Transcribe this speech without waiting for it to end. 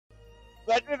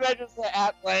Let me imagine the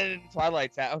app landed in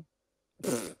Twilight Town.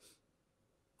 It's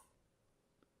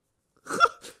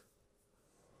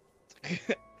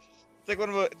like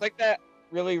it's like that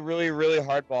really, really, really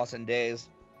hard boss in Days.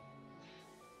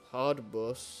 Hard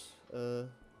boss. But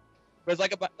it's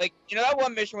like like you know that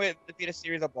one mission where you defeat a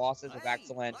series of bosses with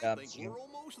excellent I think machines? we're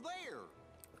almost there.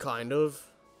 Kind of.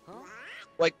 Huh?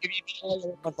 Like if you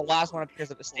kill the last one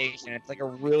appears at the station, it's like a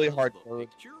really hard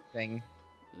thing.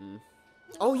 Mm.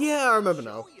 Oh yeah, I remember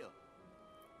now.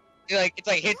 It's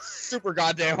like hits super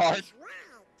goddamn hard.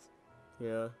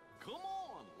 Yeah. Come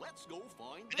on, let's go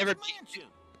find the Never mansion.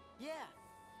 Yeah.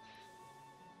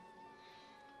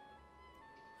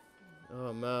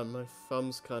 Oh man, my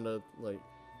thumb's kind of like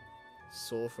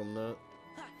sore from that.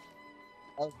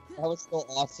 That was still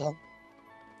awesome.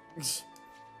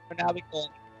 But now we go.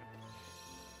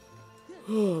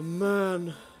 Oh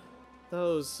man, that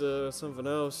was something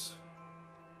else.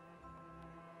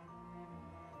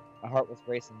 My heart was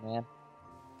racing, man.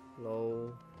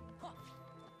 Lol.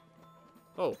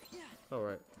 Oh, all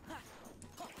right.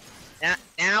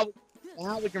 Now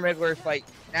we can regular fight.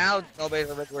 Now nobody's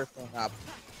a regular thing up.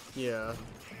 Yeah.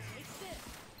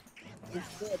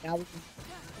 Now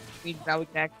we can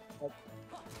actually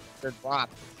drop.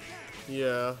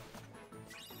 Yeah.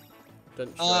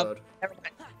 Didn't shard.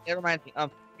 Never mind.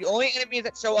 The only enemies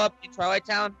that show up in Twilight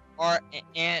Town are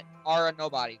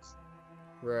nobodies.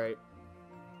 Right.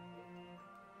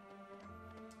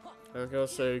 I was gonna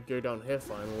say go down here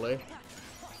finally.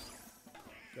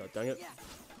 God dang it.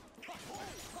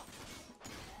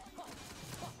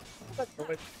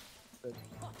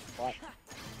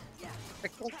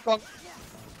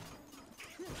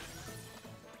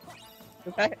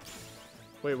 Okay.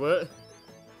 Wait, what?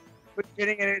 But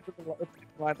getting it with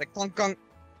the lines like clunk clunk.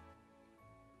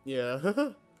 Yeah.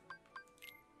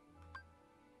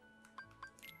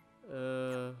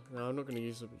 No, I'm not gonna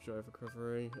use the drive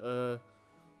recovery.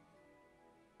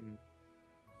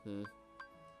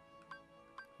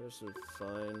 This is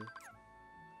fine.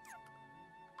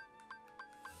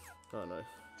 Oh no.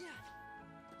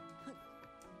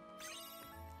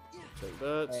 Take that.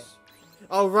 Okay.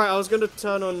 Oh right, I was gonna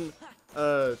turn on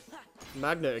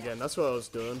magnet again. That's what I was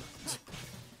doing.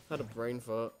 Had a brain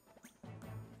fart.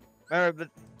 Remember,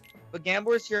 but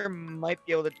gamblers here might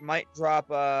be able to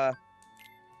drop a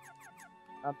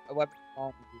weapon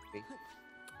on the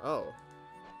Oh.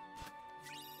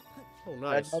 Oh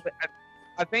nice.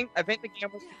 I think the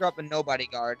gamblers can drop a nobody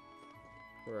guard.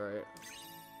 Right.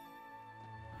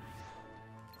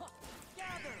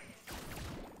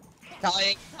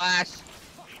 Italian Clash.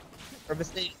 Or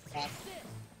mistake.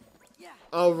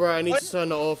 Oh right, I need to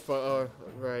turn it off.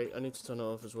 Right, I need to turn it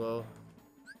off as well.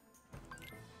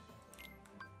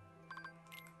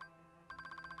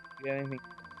 You got anything?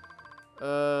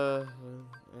 I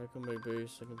can make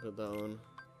boost. I can put that on.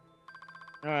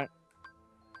 Alright.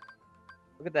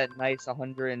 Look at that nice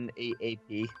 108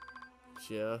 AP.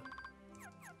 Yeah.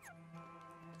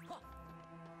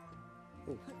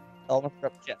 Ooh. Almost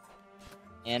up chip.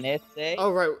 And it's a.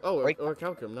 Oh right. Oh, Break. or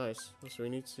calcum. Nice. So we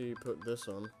need to put this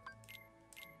on.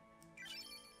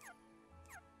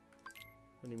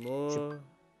 Any more?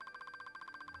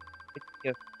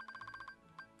 Yeah.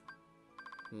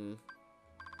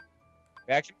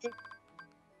 Reaction move?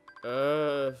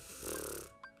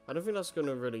 I don't think that's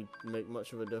gonna really make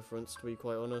much of a difference, to be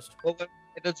quite honest. Well,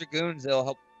 if those dragoons, they'll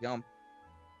help jump.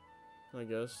 I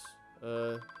guess.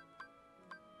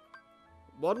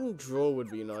 One draw would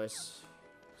be nice.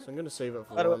 So I'm gonna save it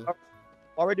for one.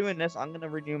 While we're doing this, I'm gonna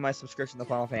renew my subscription to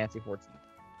Final Fantasy 14.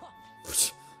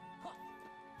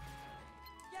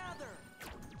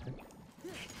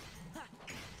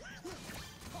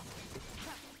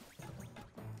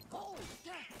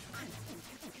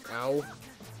 Ow.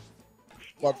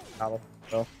 Love battle.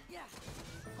 So.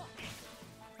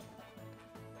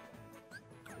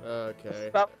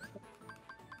 Okay.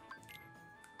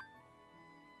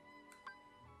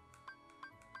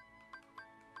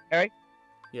 Harry?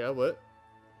 Yeah, what?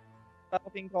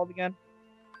 Battle being called again?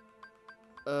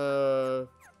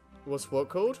 What's what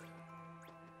called?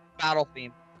 Battle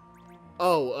theme.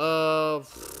 Oh,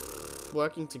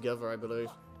 working together, I believe.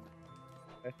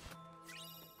 Okay.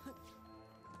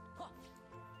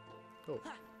 Oh.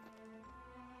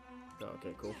 Oh,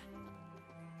 okay, cool.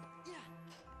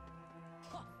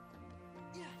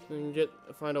 We can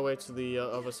find our way to the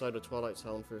other side of Twilight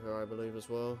Town through her, I believe, as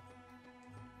well.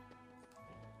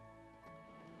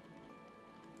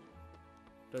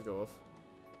 Don't go off.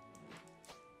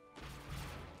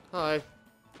 Hi.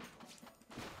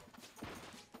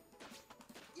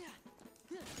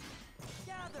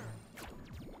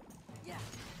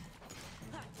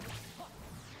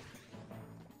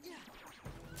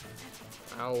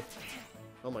 Ow.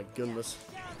 Oh my goodness.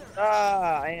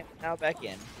 Ah, I am now back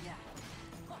in.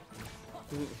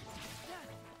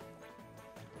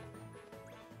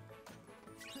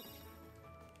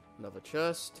 Another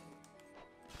chest.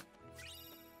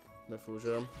 No full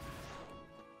gem.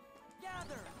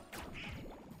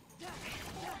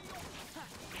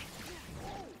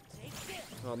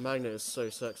 Oh, Magnet is so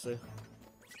sexy.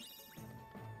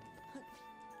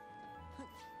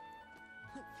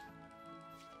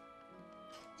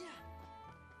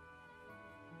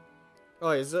 Oh,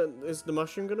 is the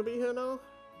mushroom gonna be here now?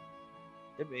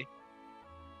 Could be.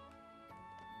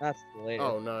 That's later.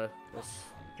 Oh no,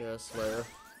 it's later.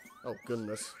 Oh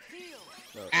goodness.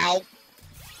 No. Ow!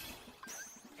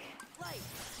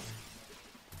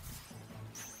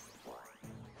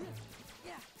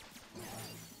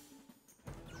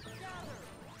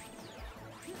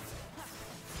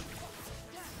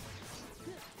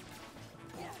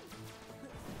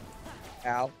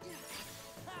 Ow.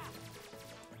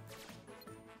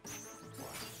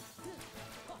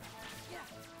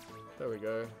 There we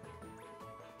go.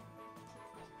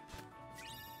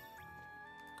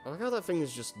 I like how that thing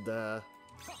is just there.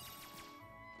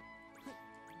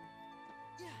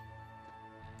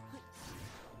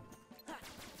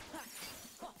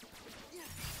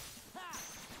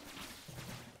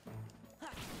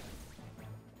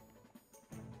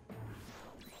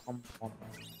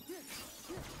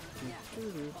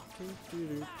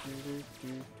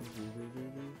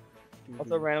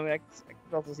 Also, randomly, I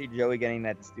could also see Joey getting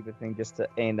that stupid thing just to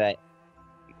aim that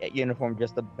uniform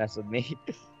just to mess with me.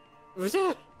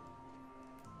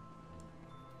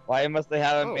 Why must they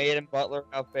have a maid and butler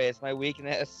outfit? It's my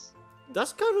weakness.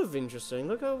 That's kind of interesting.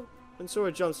 Look how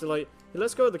Sora jumps to like, he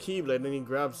lets go of the Keyblade and then he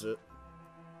grabs it.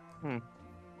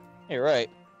 You're right.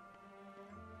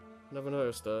 Never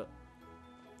noticed that.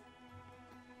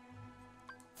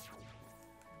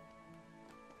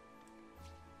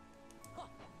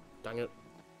 Dang it.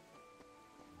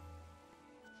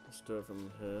 Let's do it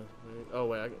from here. Oh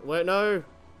wait, wait, no!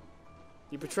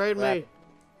 You betrayed me!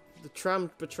 The tram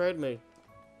betrayed me.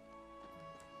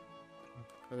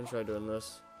 I'm gonna try doing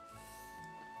this.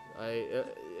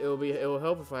 It will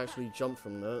help if I actually jump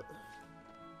from that.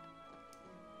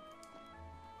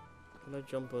 Can I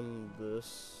jump on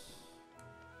this?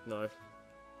 No. Okay.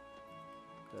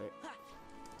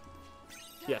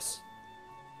 Yes.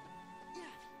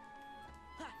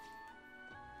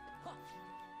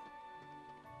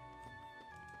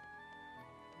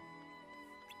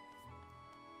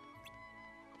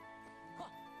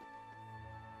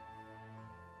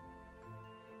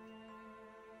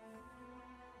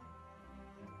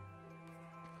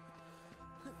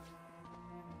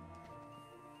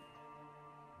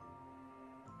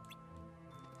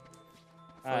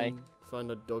 Hi. Find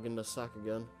a dog in the sack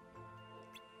again.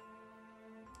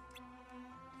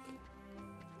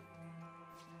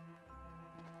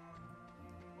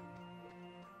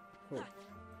 Oh.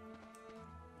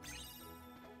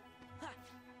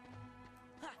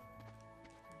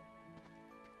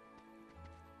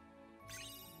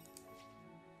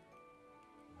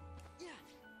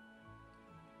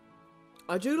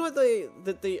 I do like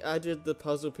that they added the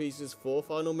puzzle pieces for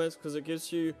final mess because it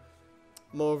gives you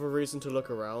more of a reason to look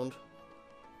around.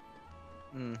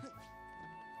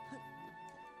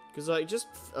 Because like just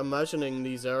imagining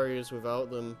these areas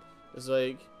without them is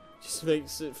like just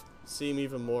makes it seem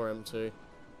even more empty.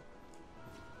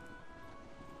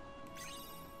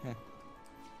 And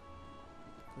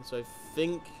so I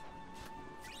think,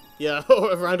 yeah,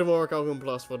 a random Orichalcum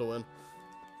Plus for the win.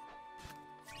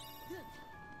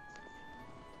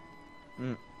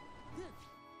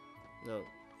 No.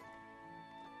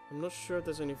 I'm not sure if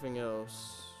there's anything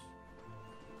else.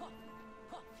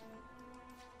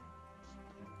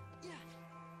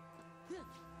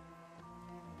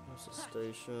 That's the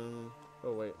station.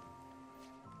 Oh wait.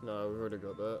 No, we've already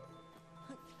got that.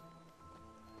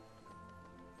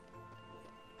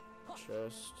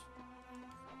 Chest.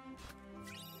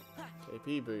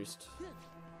 AP boost.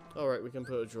 Alright, we can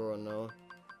put a drawer on now.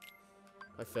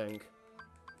 I think.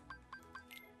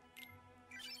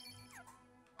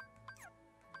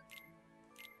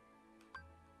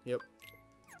 Yep.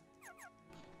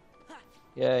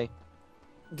 Yay.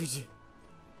 Did you?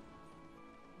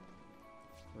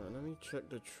 Alright, let me check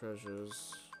the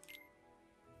treasures.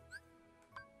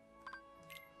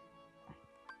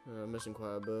 I'm missing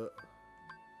quite a bit.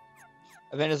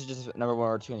 I think this is just number 1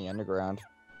 or 2 in the underground.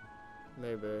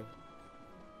 Maybe.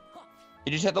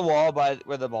 You just hit the wall by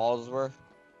where the balls were?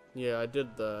 Yeah, I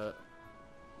did that.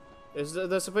 Is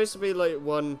there's supposed to be like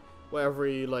one where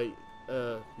every like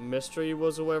mystery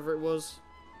was or whatever it was?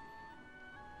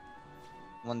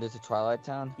 Wonders of Twilight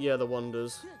Town? Yeah, the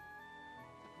wonders.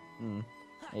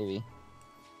 Maybe.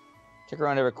 Check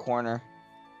around every corner.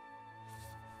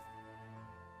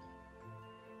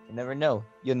 You never know.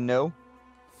 You know?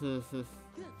 Is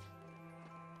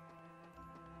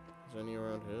any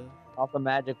around here? Off the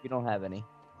magic, we don't have any.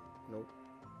 Nope.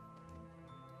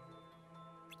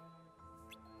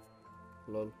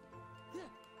 Lol.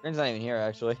 Rin's not even here,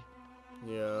 actually.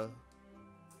 Yeah.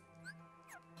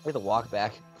 We have to walk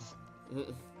back.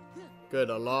 Good,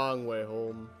 a long way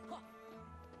home.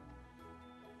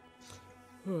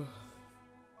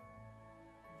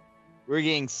 We're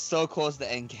getting so close to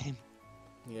endgame.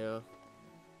 Yeah.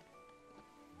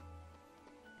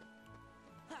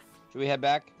 Should we head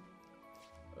back?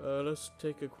 Let's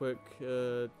take a quick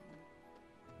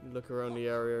look around the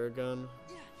area again.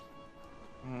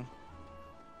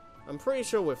 I'm pretty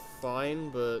sure we're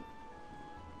fine, but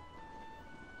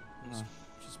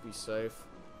just be safe.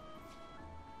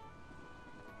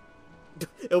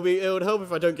 It would help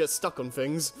if I don't get stuck on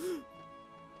things.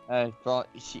 Well,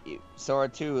 Sora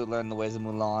too learned the ways of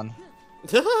Mulan.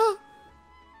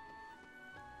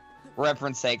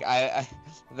 Reference sake, I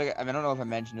don't know if I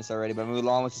mentioned this already, but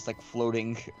Mulan was just like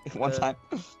floating one time.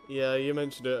 Yeah, you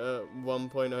mentioned it at one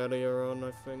point earlier on,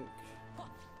 I think.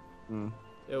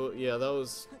 Yeah, that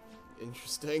was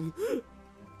interesting.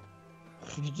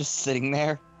 You're just sitting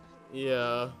there.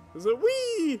 Yeah. It was a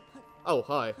wee. Oh,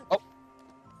 hi. Oh.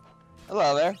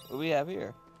 Hello there. What do we have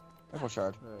here? Rifle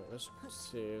shard. Alright, let's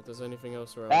see if there's anything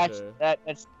else around here.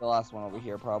 That's the last one over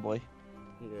here, probably.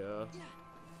 Yeah.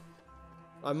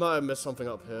 I might have missed something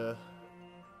up here.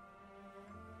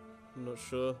 I'm not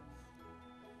sure.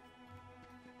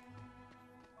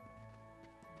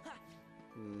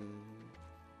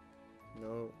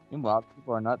 No. Meanwhile,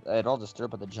 people are not at all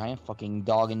disturbed by the giant fucking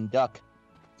dog and duck.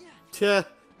 Yeah,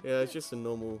 it's just a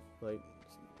normal, like,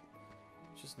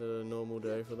 just a normal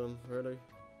day for them, really.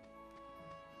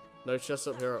 No chests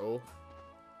up here at all.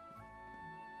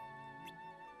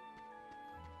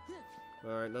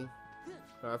 Alright then.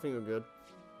 Alright, I think we're good.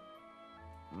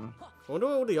 I wonder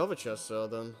where all the other chests are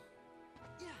then.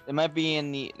 It might be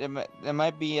in the. It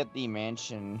might be at the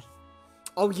mansion.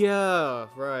 Oh yeah,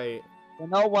 right. I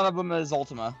know one of them is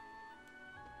Ultima.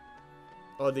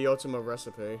 Oh, the Ultima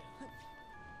recipe.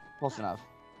 Close enough.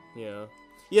 Yeah.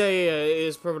 Yeah. It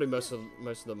is probably most of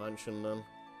the mansion then,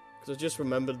 because I just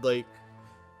remembered like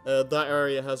that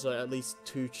area has like at least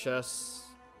 2 chests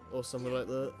or something like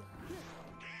that.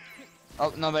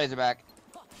 Oh, nobody's back.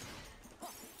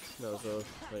 That was a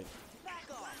like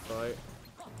fight.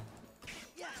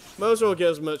 Might as well get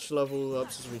as much level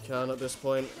ups as we can at this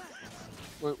point.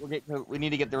 We need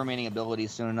to get the remaining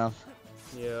abilities soon enough.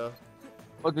 Yeah.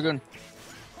 Oh, they're good.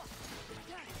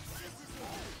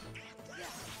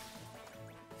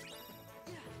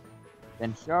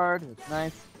 Then shard, that's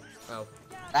nice. Ow.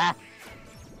 Ah!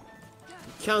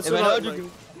 Cancel If out.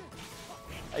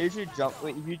 I usually jump.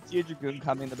 Wait, if you see a Dragoon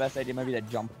coming, the best idea might be to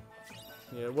jump.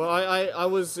 Yeah, well, I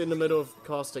was in the middle of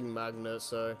casting Magnet,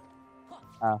 so.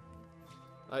 Oh.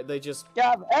 They just.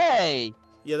 Yeah, hey!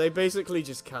 Yeah, they basically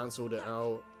just cancelled it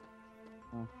out.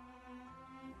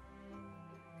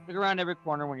 Look around every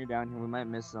corner when you're down here. We might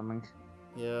miss something.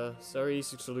 Yeah, it's very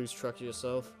easy to lose track of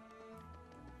yourself.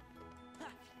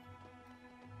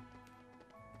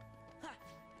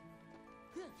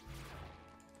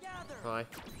 Hi.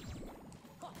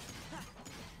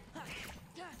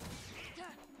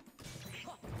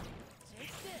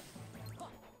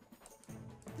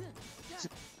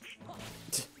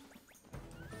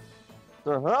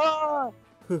 Now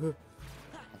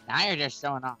you're just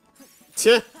showing off.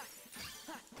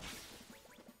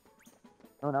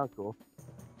 Oh, that was cool.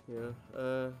 Yeah,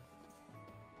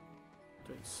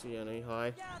 don't see any.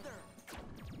 Hi.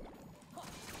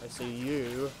 I see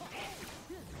you.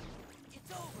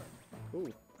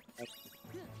 Ooh.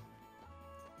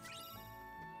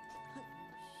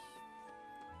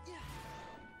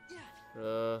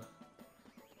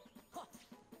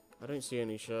 I don't see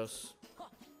any chests.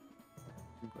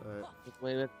 Alright.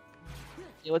 Wait, wait.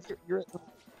 Yeah, what's your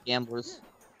gamblers?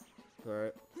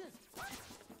 Alright.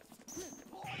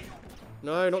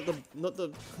 No, not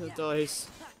the dice.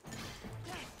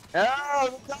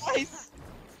 Oh, the dice!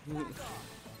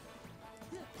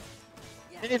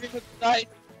 Anything with the dice.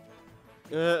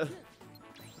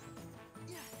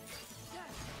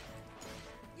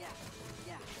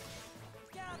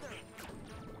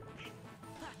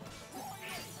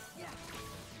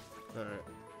 Alright.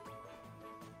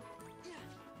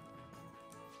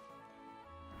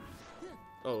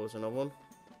 Oh, there's another one?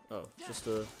 Oh, just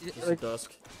a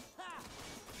dusk.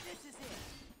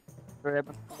 Sorry, I've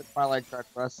been Twilight track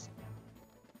for us.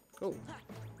 Oh.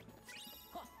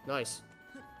 Nice.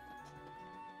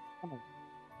 Come on.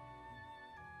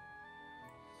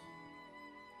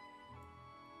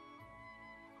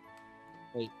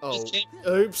 Wait. Oh. Just change-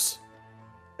 Oops.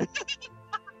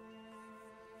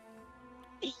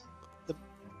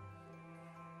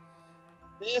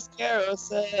 This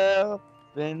carousel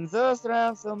spins us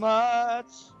around so much.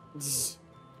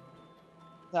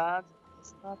 Times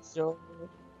it's not sure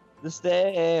to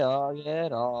stay or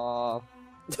get off.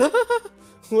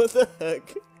 What the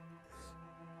heck?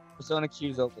 Persona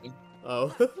Q's opening.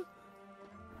 Oh.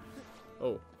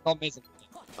 Oh. Oh, amazing.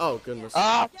 Oh, goodness.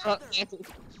 Ah!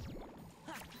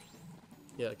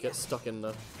 Yeah, get stuck in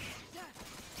there.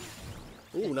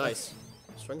 Ooh, nice.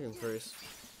 Strength increase.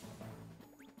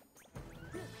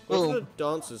 What's Boom. the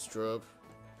dancer's drop?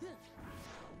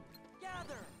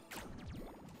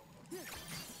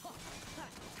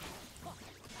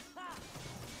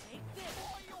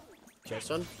 Okay,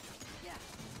 son.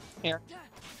 Here.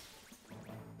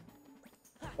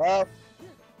 Well.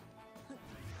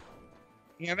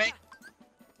 You hear me?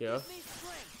 Yeah.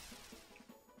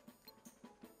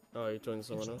 Oh, you're joining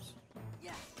someone else?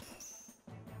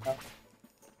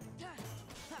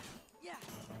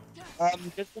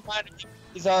 Just a reminder,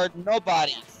 these are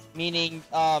nobodies, meaning,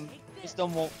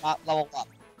 system will not level up.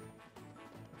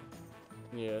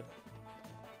 Yeah.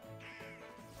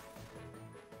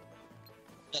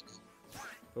 Yes.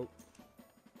 Oh.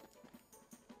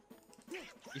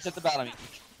 You set the battle me.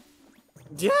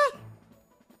 Yeah!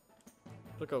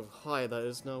 Look how high that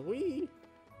is now. Whee!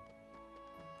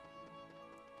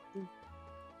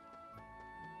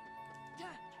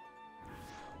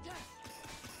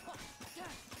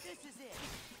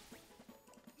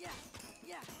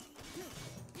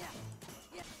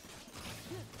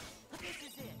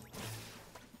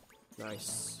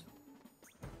 Nice.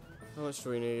 How much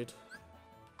do we need?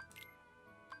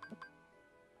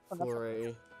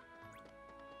 480.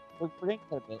 We're getting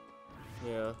a bit.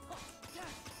 Yeah.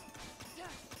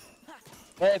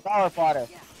 Hey, power fodder.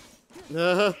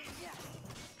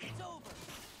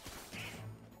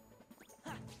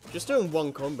 Just doing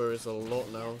one combo is a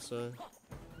lot now, so.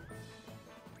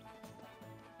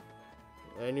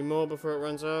 Any more before it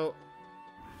runs out?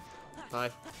 Hi.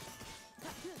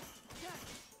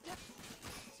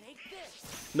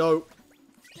 No.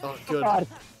 Oh, good. God.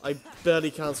 I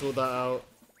barely cancelled that out.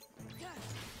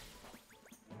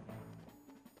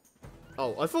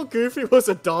 Oh, I thought Goofy was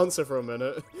a dancer for a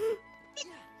minute.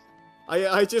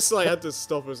 I just like had to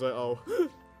stop. I was like, oh.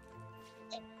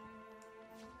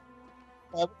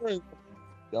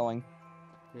 Going.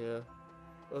 Yeah.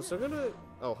 Oh, so I'm gonna.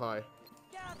 Oh, hi.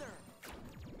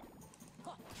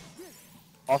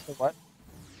 Also, what?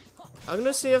 I'm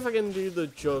gonna see if I can do the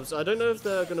jobs. I don't know if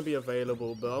they're gonna be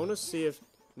available, but I wanna see if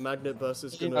Magnet Burst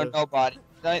is You gonna. know, nobody.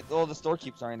 All the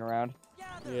storekeepers running around.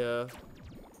 Yeah.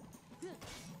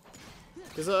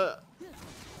 Because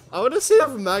I want to see if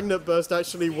Magnet Burst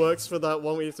actually works for that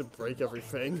one where you have to break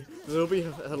everything. 'Cause it'll be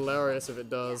hilarious if it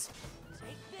does.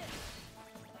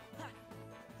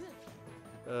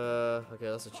 Okay,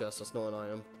 that's a chest, that's not an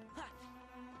item.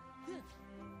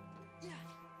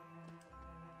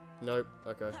 Nope,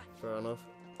 okay, fair enough.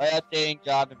 By updating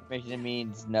job information, it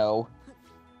means no.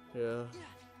 Yeah.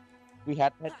 We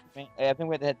had to head to I think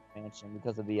we had to head to mansion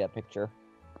because of the picture.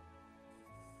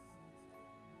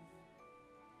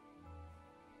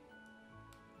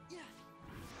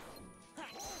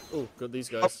 Oh, good, these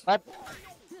guys. Oh,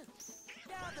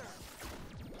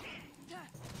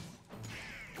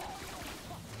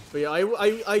 But yeah,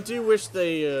 I do wish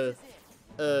they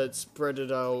spread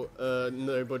it out,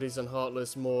 Nobodies and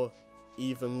Heartless more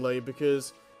evenly,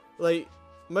 because, like,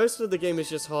 most of the game is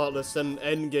just Heartless, and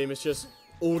end game is just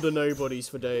all the Nobodies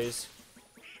for days.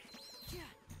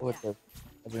 what's this?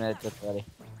 I've been at this already.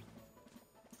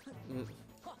 Mm.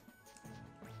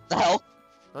 The hell?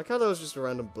 I like how there was just a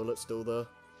random bullet still there.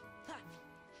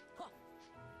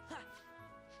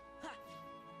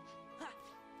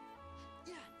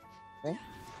 Okay.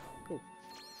 Cool.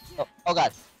 Oh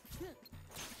god.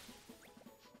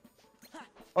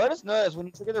 Oh, I just noticed when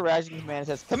you trigger the reaction command, it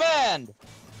says command!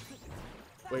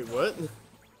 Wait, what?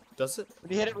 Does it?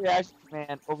 When you hit a reaction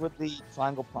command over the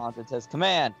triangle prompt, it says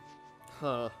command.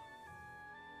 Huh.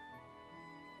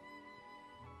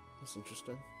 That's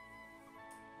interesting.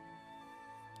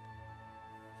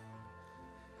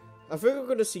 I think we're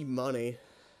gonna see money.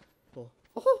 Oh,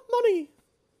 money!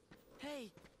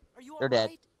 Hey, are you They're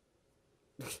dead.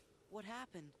 alright? What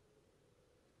happened?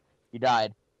 You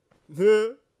died.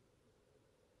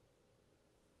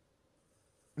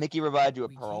 Mickey revived you a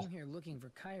We pearl. came here looking for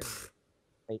Kyrie.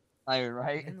 Iron,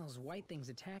 right? And those white things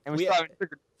attack. And we We- saw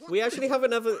We actually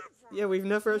haven't ever. Yeah, we've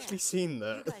never Yeah, actually seen You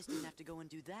that. guys didn't have to go and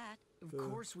do that. Of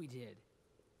course we did.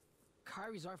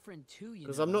 Kyrie's our friend too, you know.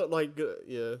 Because I'm not like.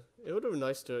 Yeah, it would have been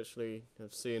nice to actually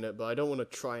have seen it, but I don't want to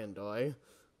try and die.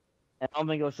 I don't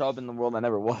think it'll show up in the world that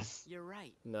never was. You're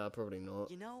right. Nah, probably not.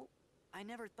 You know, I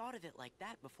never thought of it like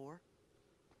that before.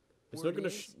 It's Word not gonna.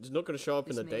 is, It's not gonna show up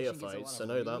in This the Daya mansion gets a fights. I lot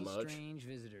know of that really much. Strange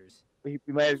visitors. We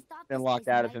might I have thought been this locked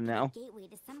place out of might him be a now. gateway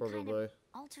to some kind Probably. of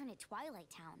alternate Twilight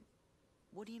Town.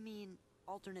 What do you mean,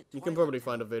 alternate? You can Twilight probably Town?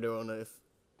 find a video on it if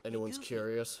anyone's Goofy,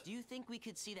 curious. Do you think we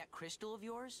could see that crystal of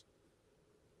yours?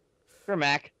 For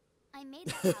Mac. I made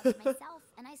that house myself,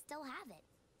 and I still have it.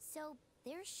 So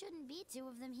there shouldn't be two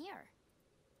of them here.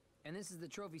 And this is the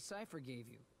trophy Cypher gave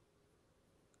you.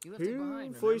 You left it Who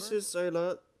behind, voices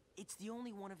Solar? It's the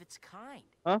only one of its kind.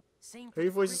 Huh? Same for Who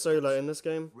the voices crystals. Solar in this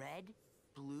game? Red,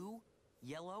 blue,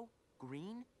 yellow,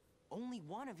 green. Only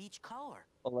one of each color.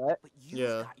 What? But you've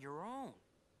Yeah. got your own.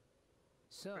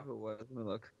 So, Who was? Let me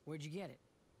look. where'd you get it?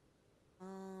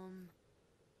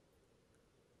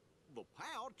 The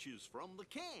pouch is from the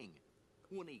king.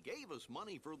 When he gave us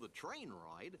money for the train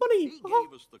ride, Money, he uh-huh.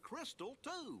 gave us the crystal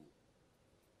too.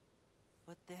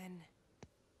 But then,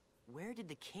 where did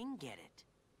the king get it?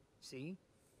 See?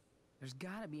 There's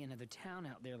gotta be another town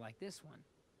out there like this one.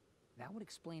 That would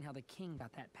explain how the king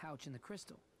got that pouch in the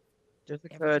crystal.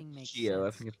 Jessica Everything makes Gio, I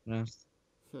sense. think it's pronounced.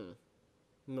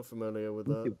 I'm not familiar with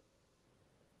that.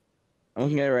 I'm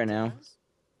looking at it right now. Does?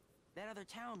 That other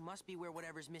town must be where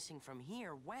whatever's missing from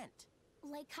here went.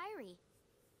 Like Kyrie.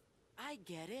 I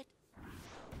get it.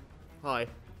 Hi.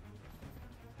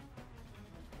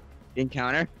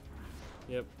 Encounter?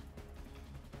 Yep.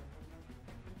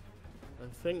 I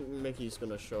think Mickey's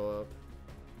gonna show up.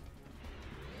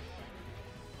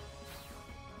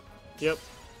 Yep.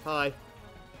 Hi.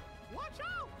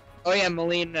 Oh yeah,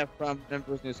 Melina from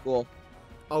Emperor's New School.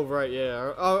 Oh right,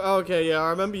 yeah. Oh okay, yeah. I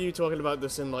remember you talking about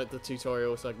this in like the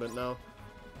tutorial segment now.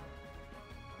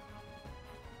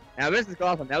 Now this is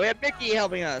awesome. Now we have Mickey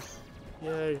helping us.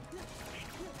 Yay.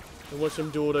 And watch him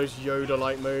do all those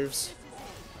Yoda-like moves.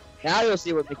 Now you'll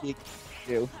see what Mickey can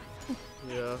do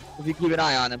Yeah. if you keep an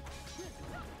eye on him.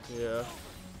 Yeah.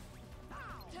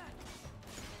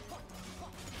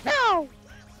 No!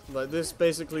 Like this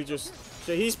basically just.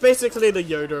 He's basically the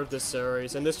Yoda of this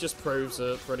series, and this just proves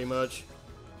it pretty much.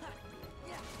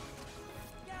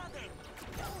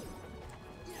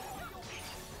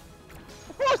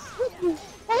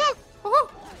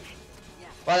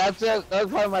 Well, that was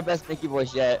probably my best Mickey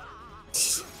voice yet.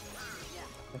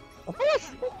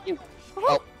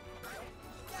 Oh,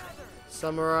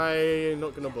 Samurai,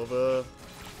 not gonna bother.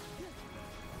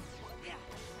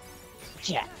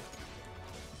 yeah.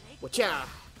 Watcha!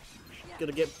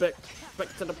 Gonna get back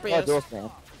to the Oh, base.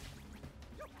 Dwarfman.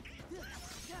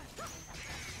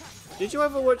 Did you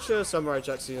ever watch Samurai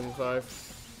Jack season 5?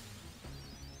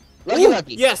 Lucky,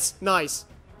 lucky. Yes, nice.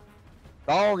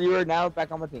 Oh, you are now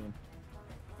back on the team.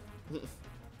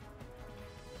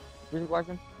 Season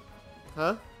question?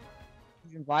 Huh?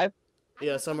 Season 5?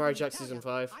 Yeah, Samurai Jack season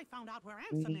 5. I found out where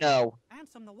Ansem No. is.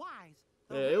 Ansem the Wise.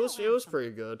 The Yeah, real it was Ansem.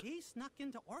 pretty good. He snuck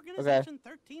into Organization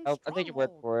 13's I'll take your word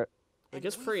stronghold. for it. It And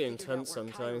gets we pretty figured out intense where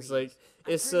sometimes. Kyrie Like is.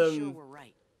 I'm it's pretty sure we're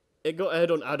right. it got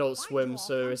aired on Adult Why'd Swim, you all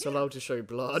so come it's here? allowed to show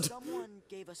blood. Someone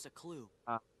gave us a clue.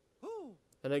 Who?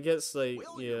 And it gets like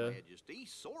Well, Your yeah. Majesty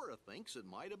sorta thinks it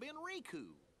might have been Riku.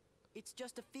 It's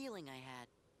just a feeling I had.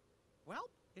 Well,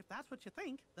 if that's what you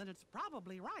think, then it's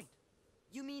probably right.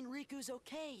 You mean Riku's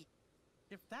okay?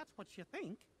 If that's what you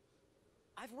think,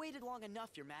 I've waited long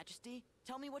enough, Your Majesty.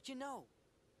 Tell me what you know.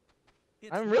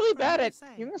 it's I'm not really for bad me to at say.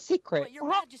 keeping a secret. But Your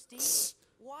Majesty,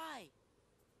 why?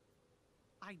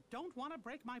 I don't want to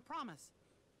break my promise.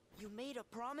 You made a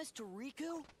promise to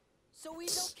Riku? So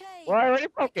he's okay. Well, I already I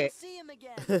broke can it. see him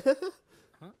again. It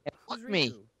Who's fucked me.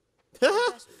 Riku? My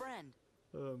best friend.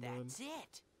 Oh man. That's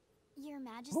it. Your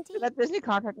Majesty, Hopefully that Disney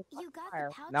contract is you got fire.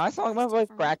 the pouch Now I of saw my crystal voice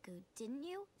from crack. Riku, didn't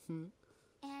you? Hmm.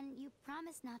 And you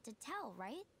promised not to tell,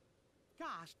 right?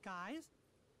 Gosh, guys.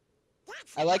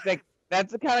 I like that.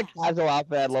 That's the kind of casual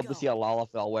outfit I'd Let's love to go. see a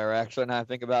Lalafell wear, actually, now I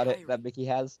think about it, that Mickey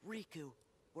has. Riku,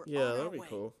 we're Yeah, on our that'd be way.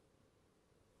 cool.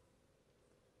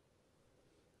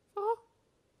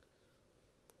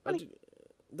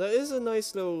 There is a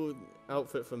nice little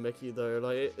outfit for Mickey though.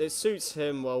 Like it suits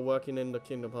him while working in the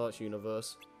Kingdom Hearts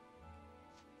universe.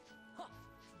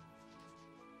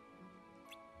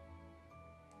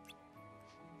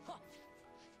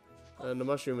 And the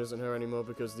mushroom isn't here anymore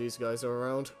because these guys are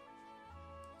around.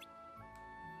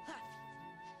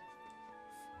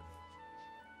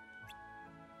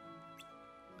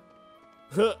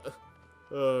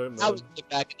 Oh I no. was get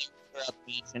back and clear out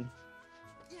the mansion.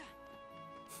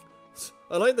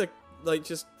 I like the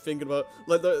just thinking about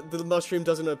like the mushroom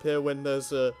doesn't appear when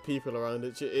there's people around.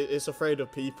 It's afraid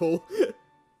of people.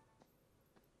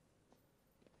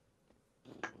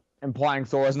 Implying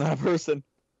Thor is not a person.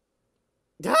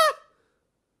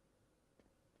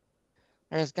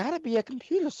 There's gotta be a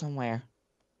computer somewhere.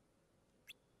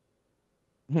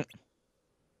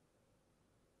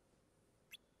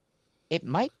 It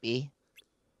might be.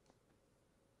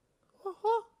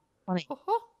 Funny.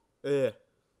 Yeah.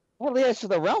 What leads us to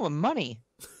the realm of money?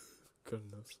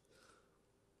 Goodness.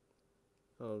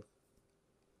 Oh.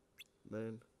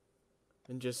 Man.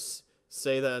 And just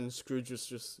say that and Scrooge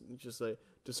just say,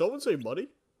 did someone say money?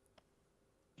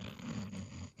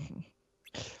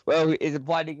 Well, it's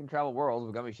implied he can travel worlds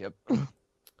with a gummy ship.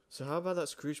 So how about that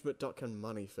Scrooge McDuck and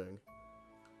money thing?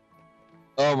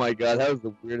 Oh my god, that was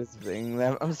the weirdest thing.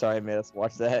 I'm sorry I made us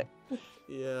watch that.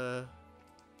 Yeah.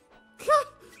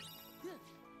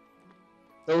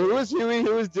 So who was Huey,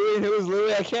 who was Dewey, who was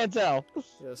Louie? I can't tell.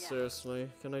 Yeah, seriously.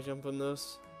 Can I jump on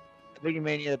this? I think you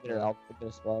may need a bit of help with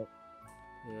this spot.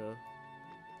 Yeah.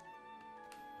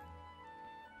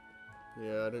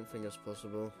 Yeah, I don't think it's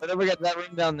possible. But then we got that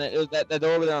room down there. It was that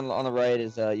door over there on the right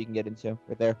is you can get into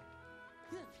right there.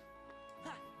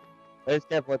 But just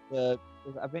careful with the.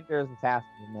 I think there's a task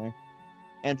in there.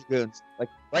 And dragoons, like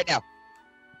right now.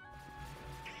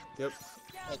 Yep.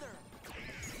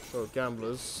 Well,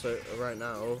 gamblers. So right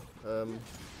now,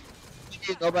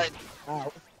 Nobody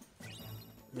out.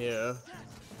 yeah.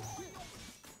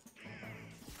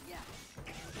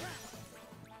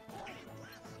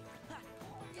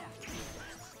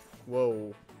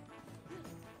 Whoa.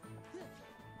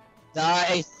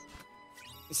 Nice.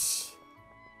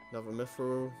 Another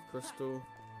mithril crystal.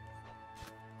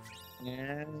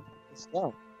 And let's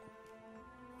go.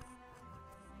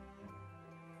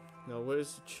 Now,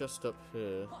 where's the chest up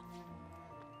here?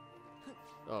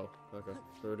 Oh, okay.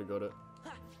 We already got it.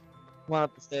 Come on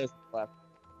up the stairs to the left.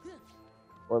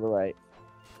 Or the right.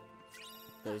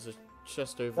 There's a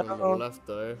chest over on the Uh-oh. left,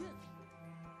 though.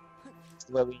 That's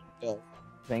the way we go,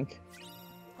 I think.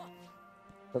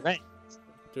 The right.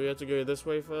 Do we have to go this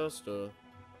way first, or?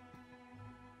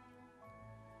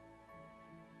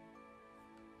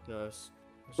 No, it's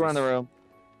We're in the room.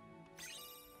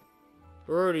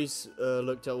 We already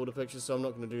looked at all the pictures, so I'm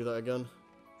not going to do that again.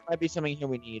 Might be something here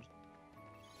we need.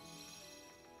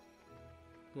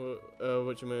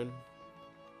 What you mean?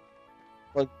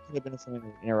 Well, it could have been something to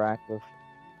interact with.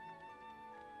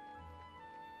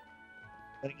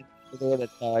 I think it's the door that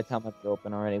I tell might be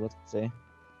open already. Let's see.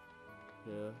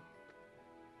 Yeah.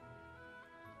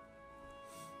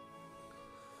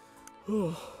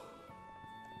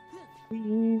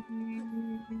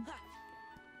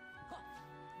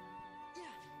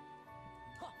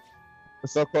 We're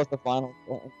so close to final.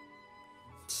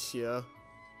 Yeah.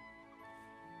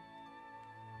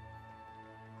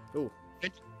 Oh.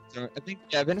 I think,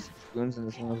 yeah, I've some spoons in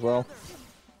this one as well.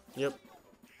 Yep.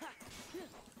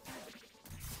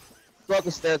 Go up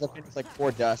the stairs, I think it's like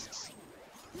 4 dusks.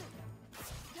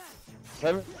 So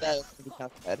I remember that was gonna be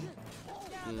kind of bad.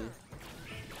 Mm.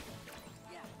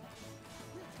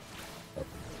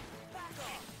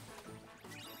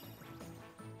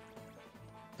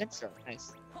 That's so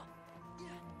nice.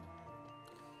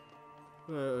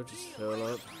 I'll just fill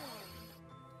up.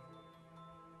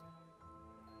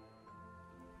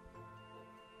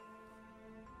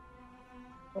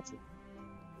 What's it?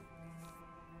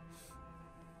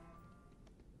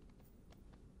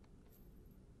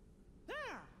 There!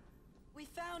 We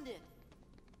found it.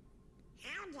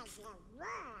 How does it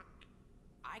work?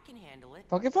 I can handle it.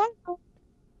 Pokemon?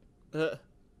 Uh,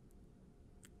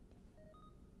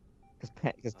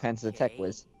 Because Penn's the tech Okay.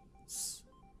 whiz.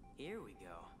 Here we go.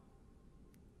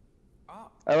 Oh,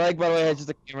 I like, by the way, it's just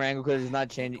a camera angle because it's not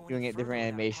changing, going doing it further different with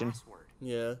that animation. password.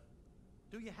 yeah.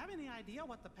 Do you have any idea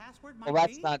what the password might Well,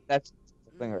 that's be? not, that's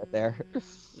the thing right there.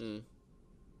 Mm.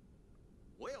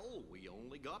 Well, we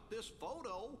only got this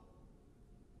photo.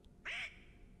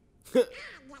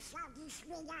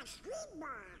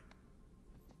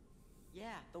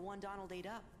 Yeah, the one Donald ate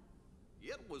up.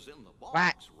 It was in the What?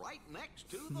 box right next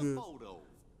to the photo.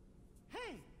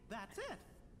 Hey, that's it.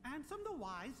 Ansem the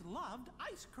Wise loved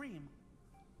ice cream.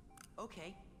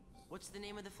 Okay, what's the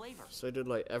name of the flavor? So did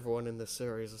like everyone in this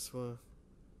series, I swear.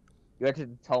 You have to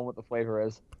tell them what the flavor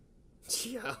is.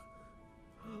 Yeah.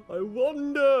 I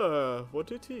wonder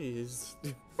what it is.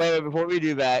 Wait, before we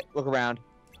do that, look around.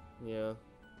 Yeah.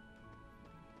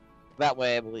 That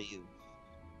way, I believe.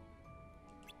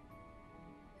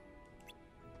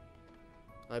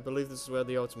 I believe this is where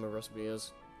the ultimate recipe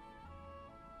is.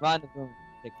 Find the room.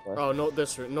 pick for. Oh, not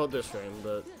this room,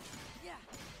 but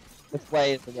This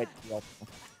way is the way to go.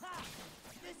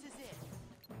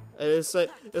 it's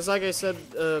like I said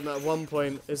at one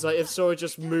point. It's like if Sora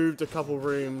just moved a couple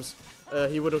rooms,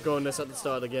 he would have gone this at the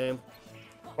start of the game.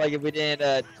 Like if we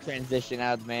didn't transition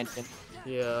out of the mansion.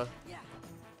 Yeah.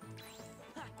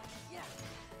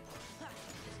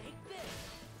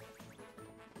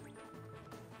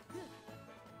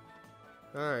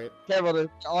 Alright. Careful, there's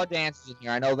all dances in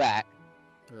here. I know that.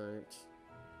 Alright.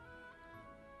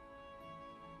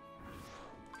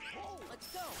 Let's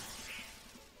go.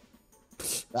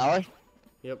 Valerie?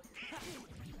 Yep.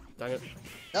 Dang it.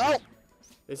 No!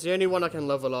 It's the only one I can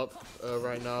level up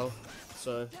right now,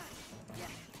 so.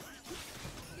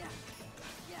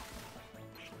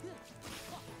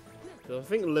 'Cause I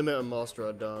think Limit and Master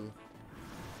are done.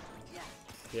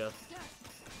 Yeah.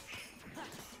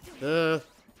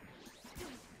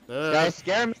 Guys,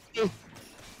 scare me!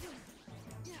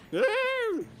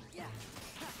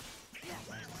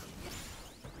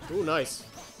 Ooh, nice.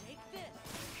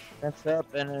 That's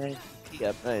up and then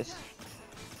yep, nice.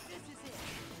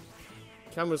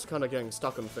 Camera's kind of getting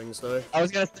stuck on things though. I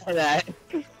was gonna say that.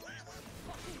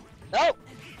 No!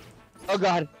 Oh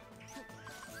god.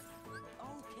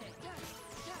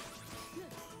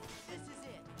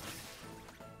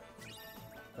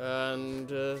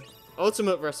 And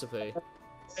ultimate recipe.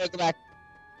 Go back.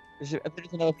 There's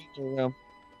another thing in the room.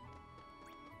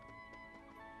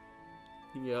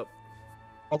 Yep.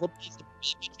 All the piece of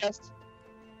baby chest.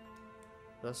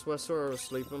 That's where Sora was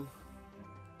sleeping.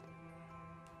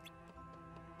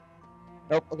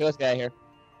 Nope. Okay, let's get out of here.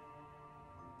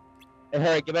 Hey,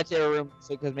 hurry, get back to your room,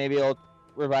 so because maybe it'll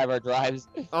revive our drives.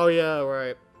 Oh yeah,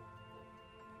 right.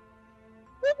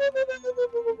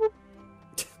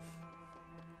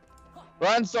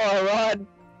 Run, Sora, run!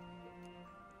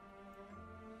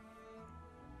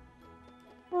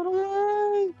 Run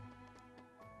away!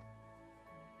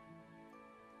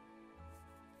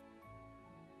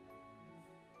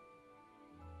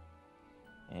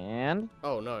 And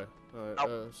Oh no. Alright,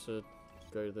 Oh. should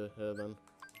go to here then.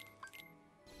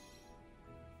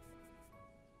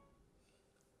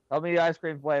 tell me the ice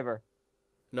cream flavor.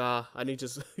 Nah, I need to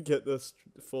get this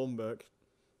form back.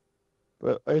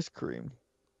 But ice cream.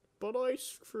 But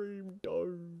ice cream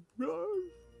dough. No.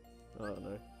 I don't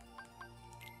know.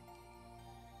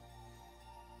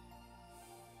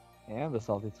 And the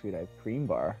salty sweet ice cream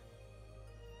bar.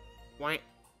 Wah.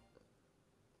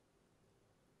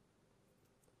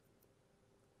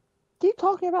 Keep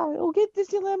talking about it. It'll get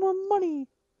Disneyland more money.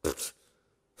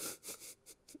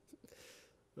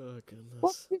 Oh What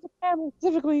goodness. is the family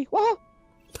specifically? What?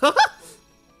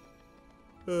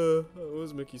 What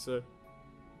was Mickey say?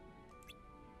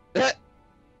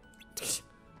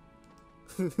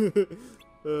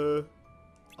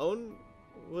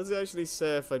 What does it actually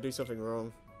say if I do something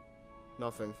wrong?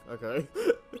 Nothing. Okay.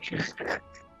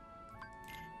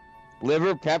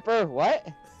 Liver pepper? What?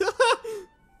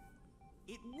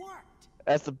 It worked.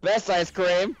 That's the best ice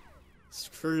cream.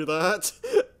 Screw that.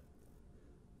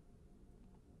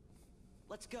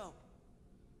 Let's go.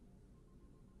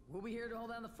 We'll be here to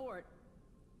hold down the fort.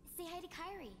 Say hi to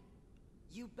Kyrie.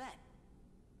 You bet.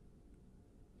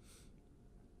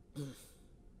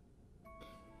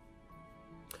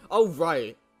 Oh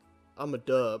right. I'm a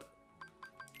dub.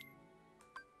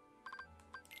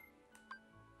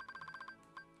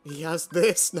 He has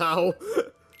this now.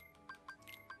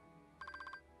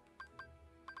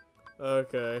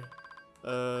 Okay.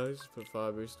 Just put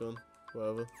fire boost on.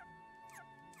 Whatever.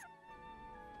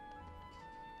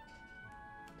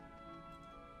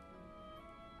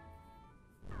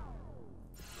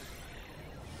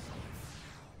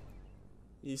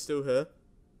 You still here?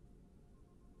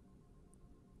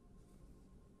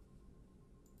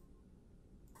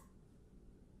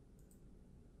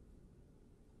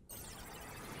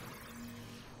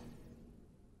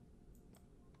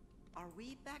 Are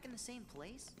we back in the same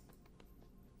place?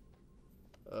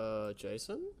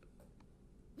 Jason?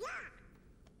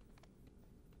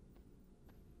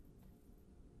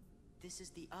 This is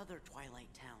the other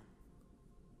Twilight Town.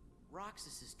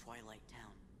 Roxas's Twilight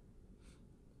Town.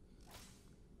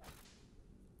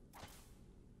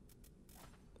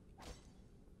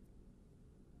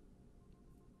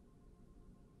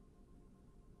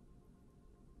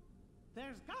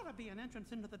 There's gotta be an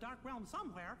entrance into the Dark Realm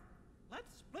somewhere.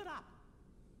 Let's split up.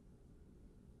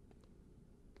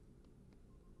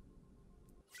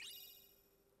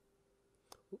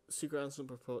 Secret Answer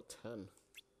Report 10.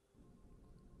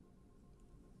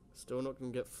 Still not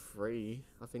gonna get free.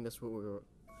 I think that's what we were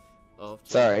after.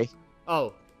 Sorry.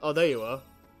 Oh, there you are.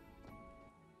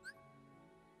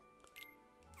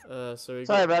 So we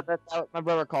Sorry got... about that. My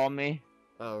brother called me.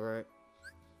 Oh, right.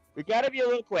 We gotta be a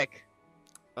little quick.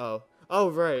 Oh. Oh,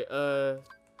 right.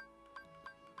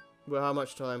 Well, how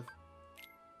much time?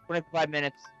 25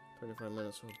 minutes. 25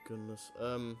 minutes. Oh, goodness.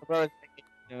 My brother's thinking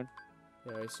soon.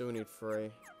 Yeah, so we need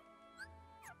 3.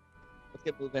 Let's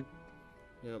get moving.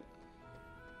 Yep.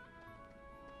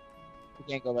 We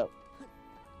can't go that way.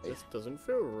 This doesn't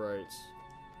feel right.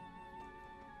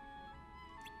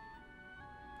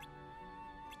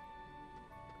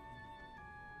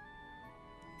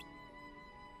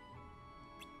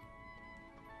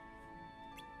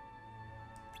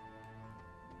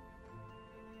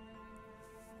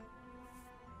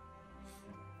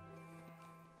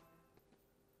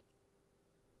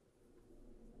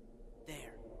 There.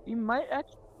 We might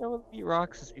actually go with the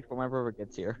Roxas before my brother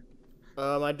gets here.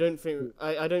 I don't think...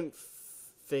 I don't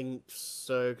think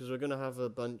so, because we're gonna have a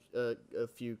bunch... a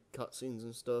few cutscenes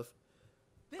and stuff.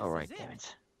 This Alright, is damn it.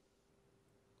 it.